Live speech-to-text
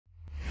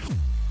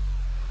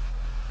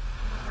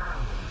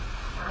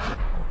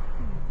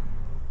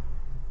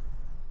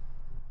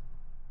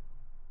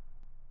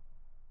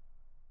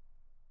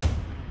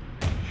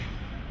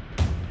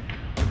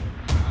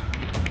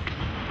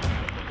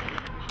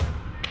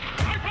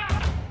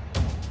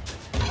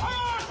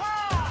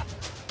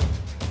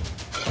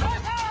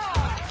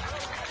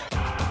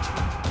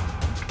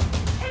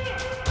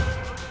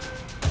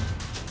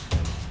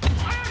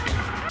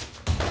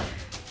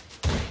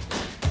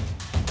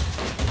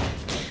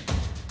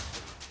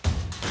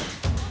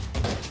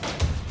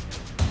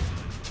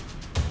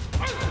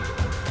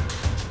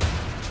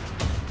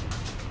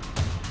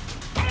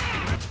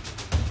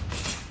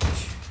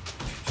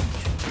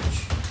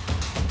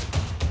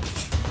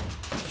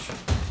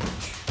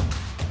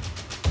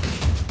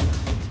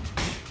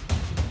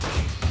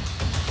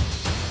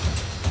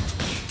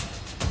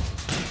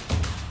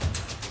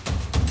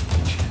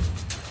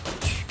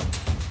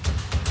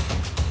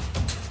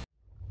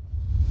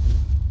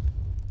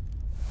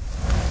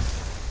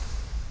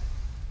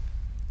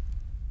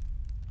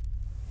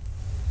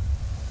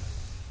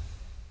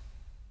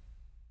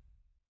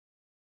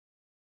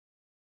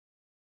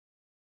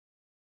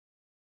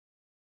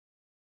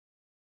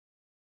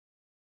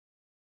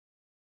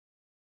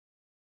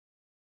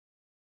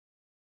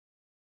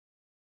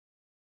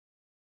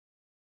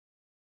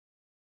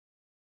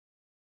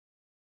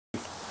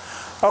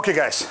Okay,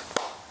 guys.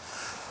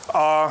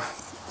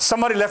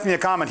 Somebody left me a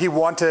comment. He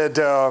wanted,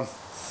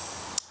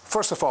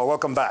 first of all,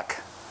 welcome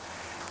back.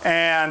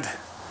 And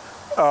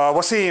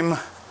Wasim,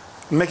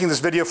 making this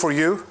video for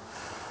you.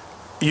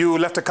 You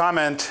left a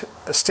comment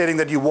stating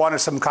that you wanted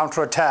some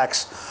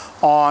counterattacks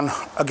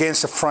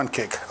against a front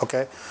kick.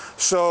 Okay,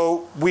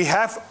 so we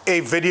have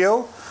a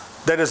video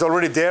that is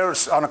already there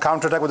on a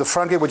counterattack with the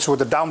front kick, which is with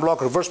the down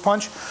block reverse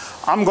punch.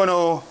 I'm going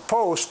to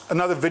post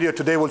another video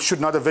today. We'll shoot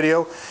another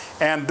video,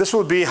 and this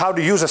will be how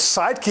to use a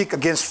side kick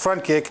against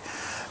front kick.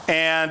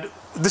 And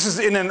this is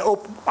in an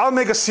open. I'll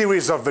make a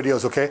series of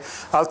videos. Okay,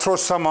 I'll throw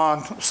some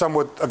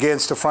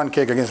against the front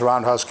kick, against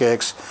roundhouse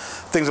kicks,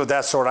 things of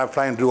that sort. I'm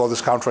planning to do all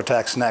these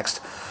counterattacks next.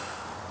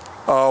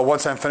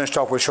 Once I'm finished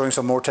off with showing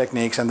some more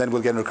techniques, and then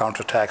we'll get into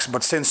counterattacks.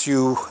 But since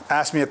you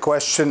asked me a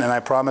question, and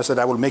I promised that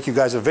I will make you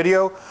guys a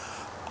video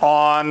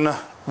on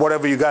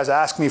whatever you guys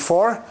ask me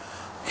for,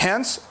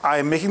 hence I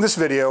am making this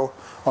video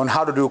on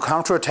how to do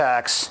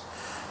counterattacks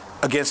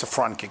against a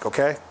front kick.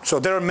 Okay, so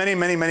there are many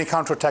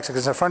counterattacks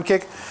against a front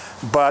kick,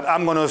 but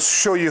I'm going to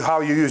show you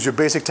how you use your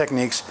basic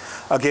techniques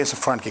against a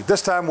front kick.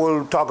 This time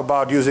we'll talk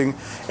about using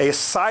a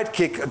side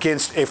kick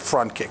against a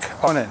front kick.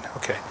 On in.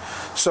 Okay,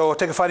 so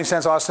take a fighting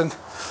stance, Austin.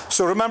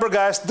 So remember,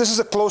 guys, this is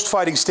a closed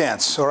fighting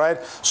stance. All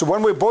right, so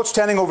when we're both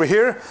standing over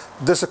here,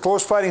 this is a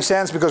closed fighting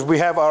stance because we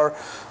have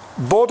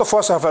both of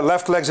us have our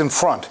left legs in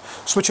front.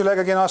 Switch your leg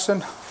again,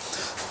 Austin.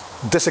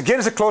 This again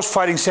is a closed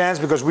fighting stance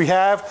because we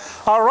have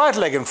our right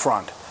leg in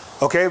front.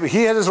 Okay,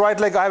 he has his right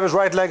leg, I have his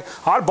right leg.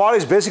 Our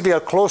bodies basically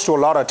are close to a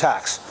lot of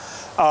attacks.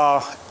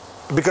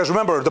 Because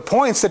remember, the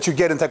points that you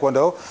get in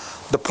Taekwondo,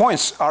 the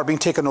points are being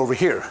taken over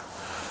here.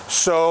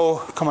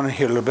 So, come on in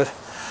here a little bit.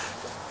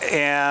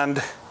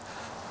 And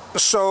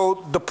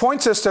so the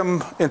point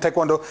system in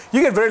Taekwondo,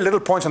 you get very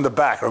little points on the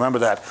back, remember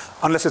that,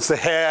 unless it's the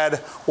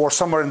head or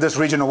somewhere in this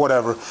region or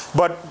whatever.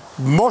 But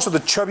most of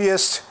the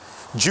chubbiest,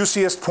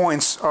 juiciest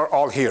points are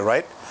all here,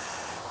 right?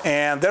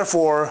 And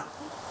therefore,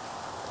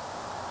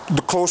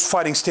 the closed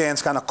fighting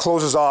stance kind of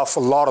closes off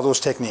a lot of those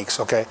techniques,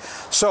 okay?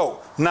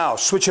 So, now,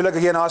 switch your leg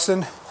again,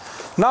 Austin.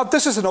 Now,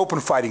 this is an open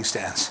fighting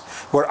stance,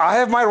 where I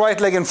have my right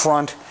leg in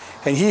front,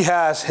 and he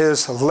has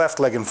his left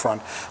leg in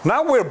front.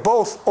 Now we're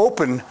both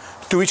open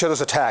to each other's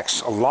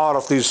attacks. A lot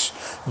of these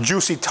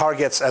juicy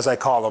targets, as I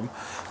call them,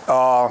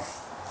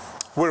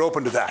 we're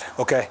open to that,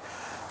 okay?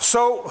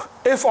 So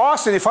if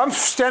I'm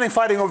standing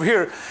fighting over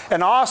here,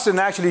 and Austin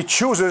actually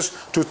chooses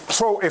to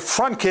throw a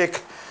front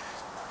kick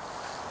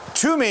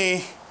to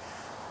me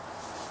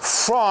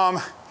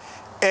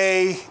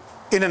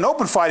in an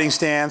open fighting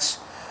stance,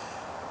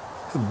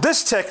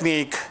 this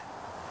technique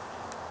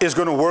is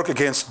going to work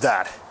against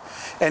that.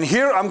 And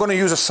here I'm going to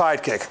use a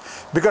side kick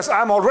because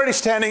I'm already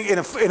standing in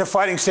a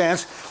fighting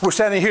stance. We're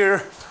standing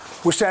here,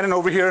 we're standing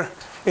over here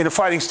in a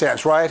fighting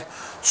stance, right?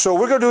 So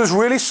we're going to do this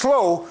really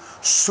slow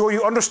so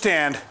you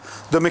understand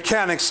the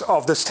mechanics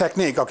of this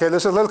technique. Okay,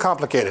 this is a little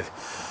complicated.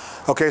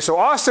 Okay, so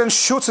Austin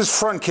shoots his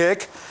front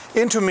kick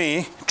into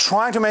me,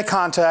 trying to make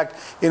contact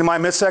in my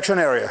midsection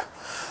area.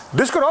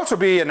 This could also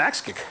be an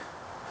axe kick.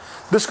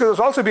 This could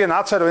also be an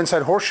outside or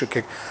inside horseshoe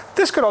kick.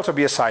 This could also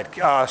be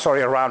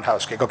a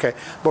roundhouse kick, okay?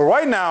 But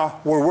right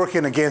now, we're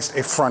working against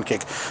a front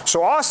kick.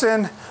 So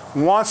Austin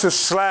wants to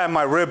slam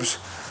my ribs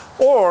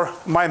or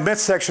my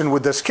midsection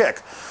with this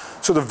kick.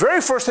 So the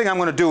very first thing I'm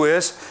gonna do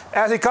is,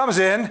 as he comes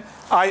in,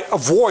 I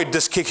avoid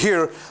this kick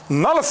here,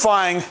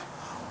 nullifying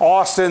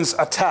Austin's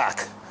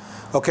attack,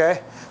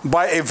 okay?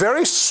 By a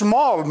very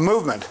small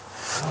movement.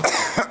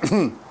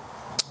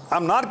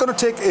 I'm not going to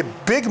take a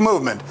big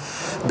movement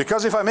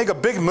because if I make a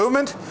big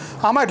movement,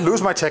 I might lose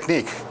my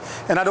technique.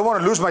 And I don't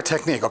want to lose my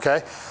technique,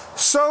 okay?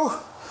 So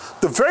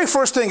the very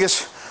first thing is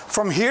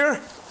from here,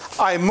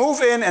 I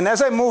move in, and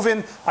as I move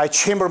in, I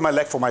chamber my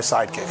leg for my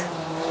side kick.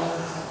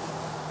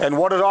 And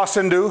what did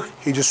Austin do?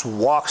 He just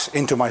walks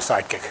into my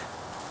side kick.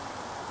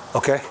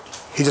 Okay?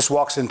 He just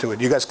walks into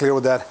it. You guys clear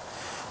with that?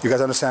 You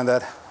guys understand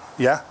that?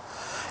 Yeah?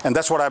 And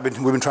that's what we've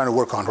been trying to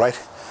work on, right?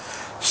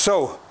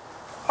 So,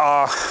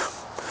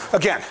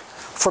 again,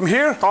 from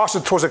here,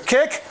 Austin throws a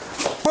kick,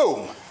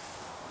 boom,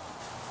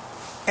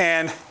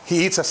 and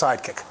he eats a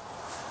side kick.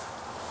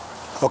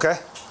 Okay?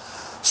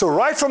 So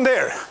right from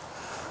there,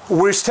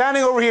 we're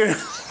standing over here.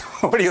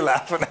 What are you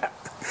laughing at?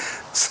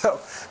 So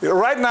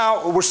right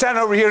now, we're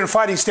standing over here in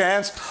fighting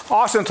stance.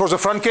 Austin throws a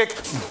front kick,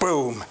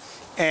 boom,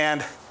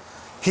 and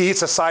he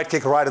eats a side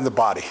kick right in the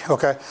body.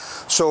 Okay?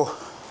 So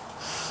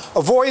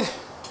avoid,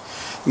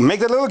 make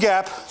that little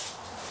gap,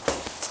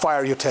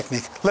 fire your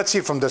technique. Let's see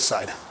it from this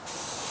side.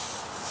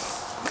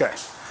 Okay,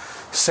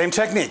 same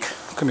technique.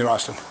 Come here,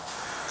 Austin.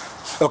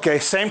 Okay,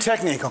 same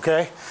technique,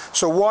 okay?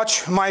 So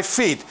watch my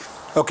feet.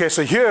 Okay,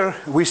 so here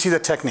we see the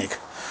technique.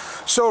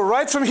 So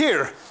right from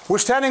here, we're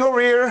standing over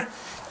here,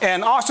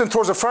 and Austin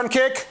throws a front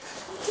kick,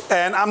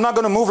 and I'm not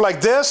gonna move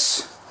like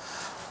this.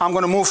 I'm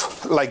gonna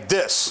move like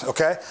this,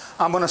 okay?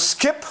 I'm gonna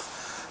skip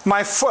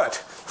my foot.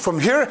 From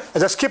here,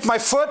 as I skip my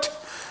foot,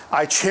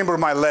 I chamber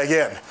my leg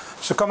in.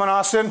 So come on,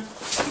 Austin,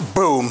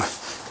 boom.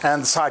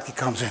 and the side kick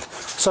comes in.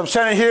 So I'm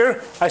standing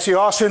here, I see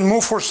Austin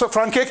move for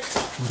front kick,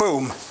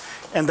 boom,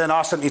 and then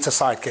Austin eats a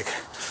side kick,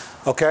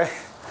 okay?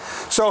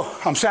 So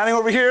I'm standing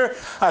over here,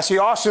 I see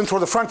Austin throw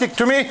the front kick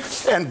to me,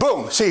 and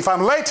boom. See, if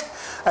I'm late,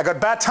 I got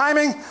bad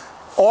timing,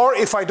 or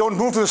if I don't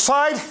move to the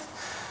side,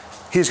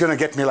 he's gonna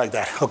get me like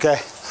that, okay?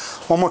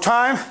 One more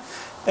time,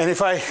 and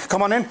if I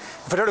come on in,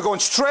 if I try to go in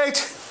straight,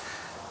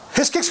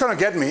 his kick's gonna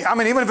get me. I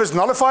mean, even if it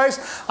nullifies,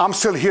 I'm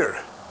still here.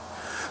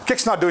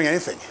 Kick's not doing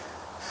anything,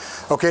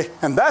 okay?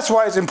 And that's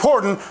why it's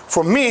important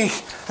for me,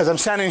 as I'm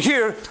standing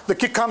here, the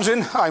kick comes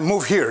in, I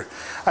move here.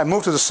 I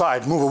move to the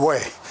side, move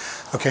away.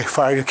 Okay,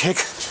 fire your kick,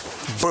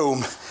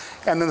 boom.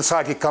 And then the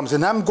side kick comes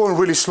in. I'm going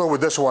really slow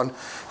with this one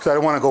because I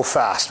don't want to go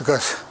fast,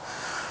 because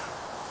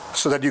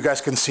so that you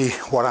guys can see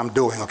what I'm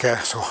doing, okay?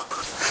 So,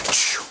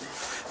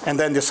 and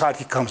then the side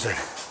kick comes in.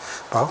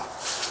 Well,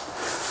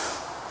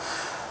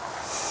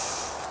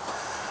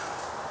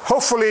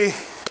 hopefully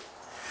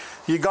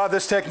you got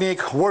this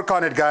technique. Work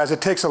on it, guys.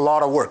 It takes a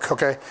lot of work,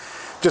 okay?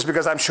 Just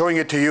because I'm showing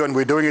it to you and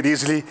we're doing it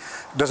easily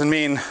doesn't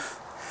mean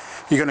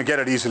you're gonna get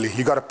it easily.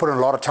 You gotta put in a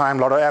lot of time,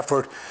 a lot of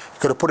effort. You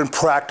gotta put in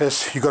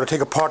practice. You gotta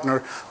take a partner,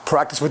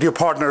 practice with your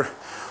partner,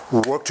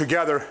 work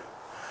together,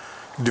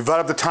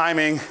 develop the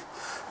timing,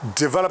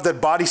 develop that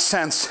body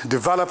sense,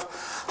 develop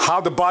how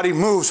the body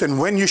moves and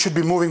when you should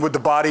be moving with the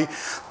body.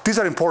 These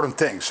are important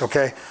things,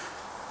 okay?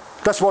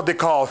 That's what they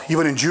call,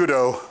 even in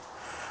judo,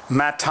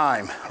 mat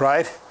time,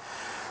 right?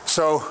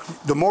 So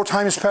the more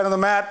time you spend on the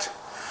mat,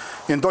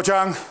 in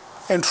dojang,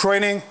 in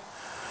training,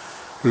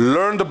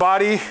 learn the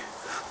body,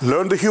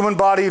 learn the human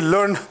body,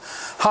 learn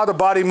how the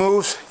body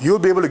moves, you'll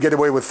be able to get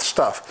away with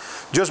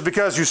stuff. Just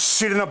because you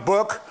see it in a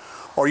book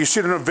or you see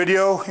it in a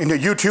video in your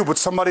YouTube with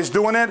somebody's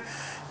doing it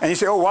and you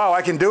say, oh wow,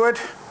 I can do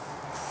it,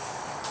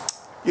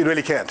 you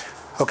really can't,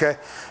 okay?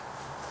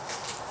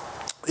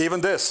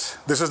 Even this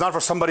is not for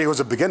somebody who's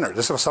a beginner.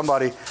 This is for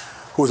somebody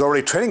who's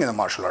already training in the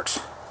martial arts.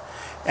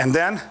 And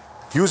then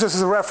use this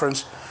as a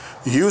reference,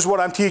 use what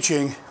I'm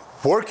teaching,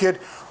 work it,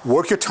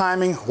 work your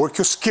timing, work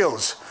your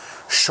skills,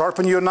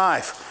 sharpen your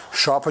knife,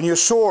 sharpen your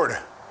sword,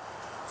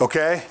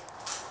 okay?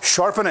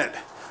 Sharpen it.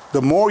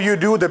 The more you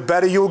do, the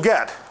better you'll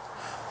get,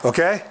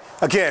 okay?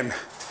 Again,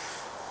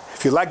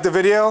 if you like the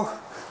video,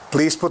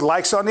 please put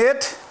likes on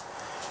it,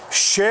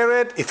 share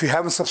it. If you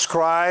haven't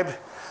subscribed,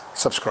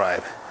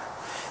 subscribe,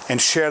 and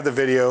share the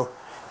video,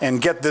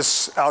 and get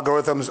this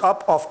algorithms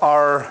up of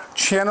our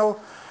channel.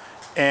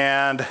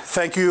 And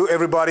thank you,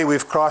 everybody.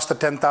 We've crossed the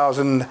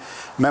 10,000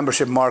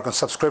 membership mark on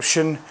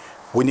subscription.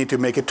 We need to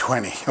make it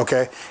 20,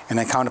 okay? And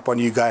I count upon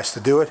you guys to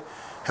do it.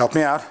 Help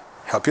me out,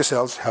 help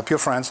yourselves, help your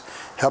friends,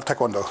 help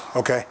Taekwondo,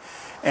 okay?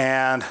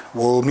 And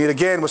we'll meet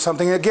again with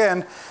something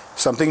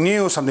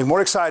new, something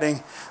more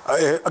exciting.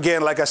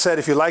 Again, like I said,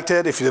 if you liked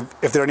it, if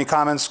there are any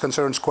comments,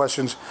 concerns,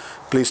 questions,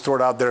 please throw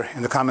it out there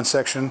in the comment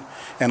section.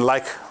 And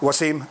like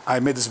Wasim,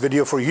 I made this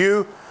video for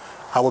you.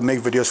 I will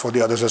make videos for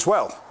the others as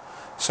well.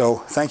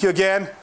 So thank you again.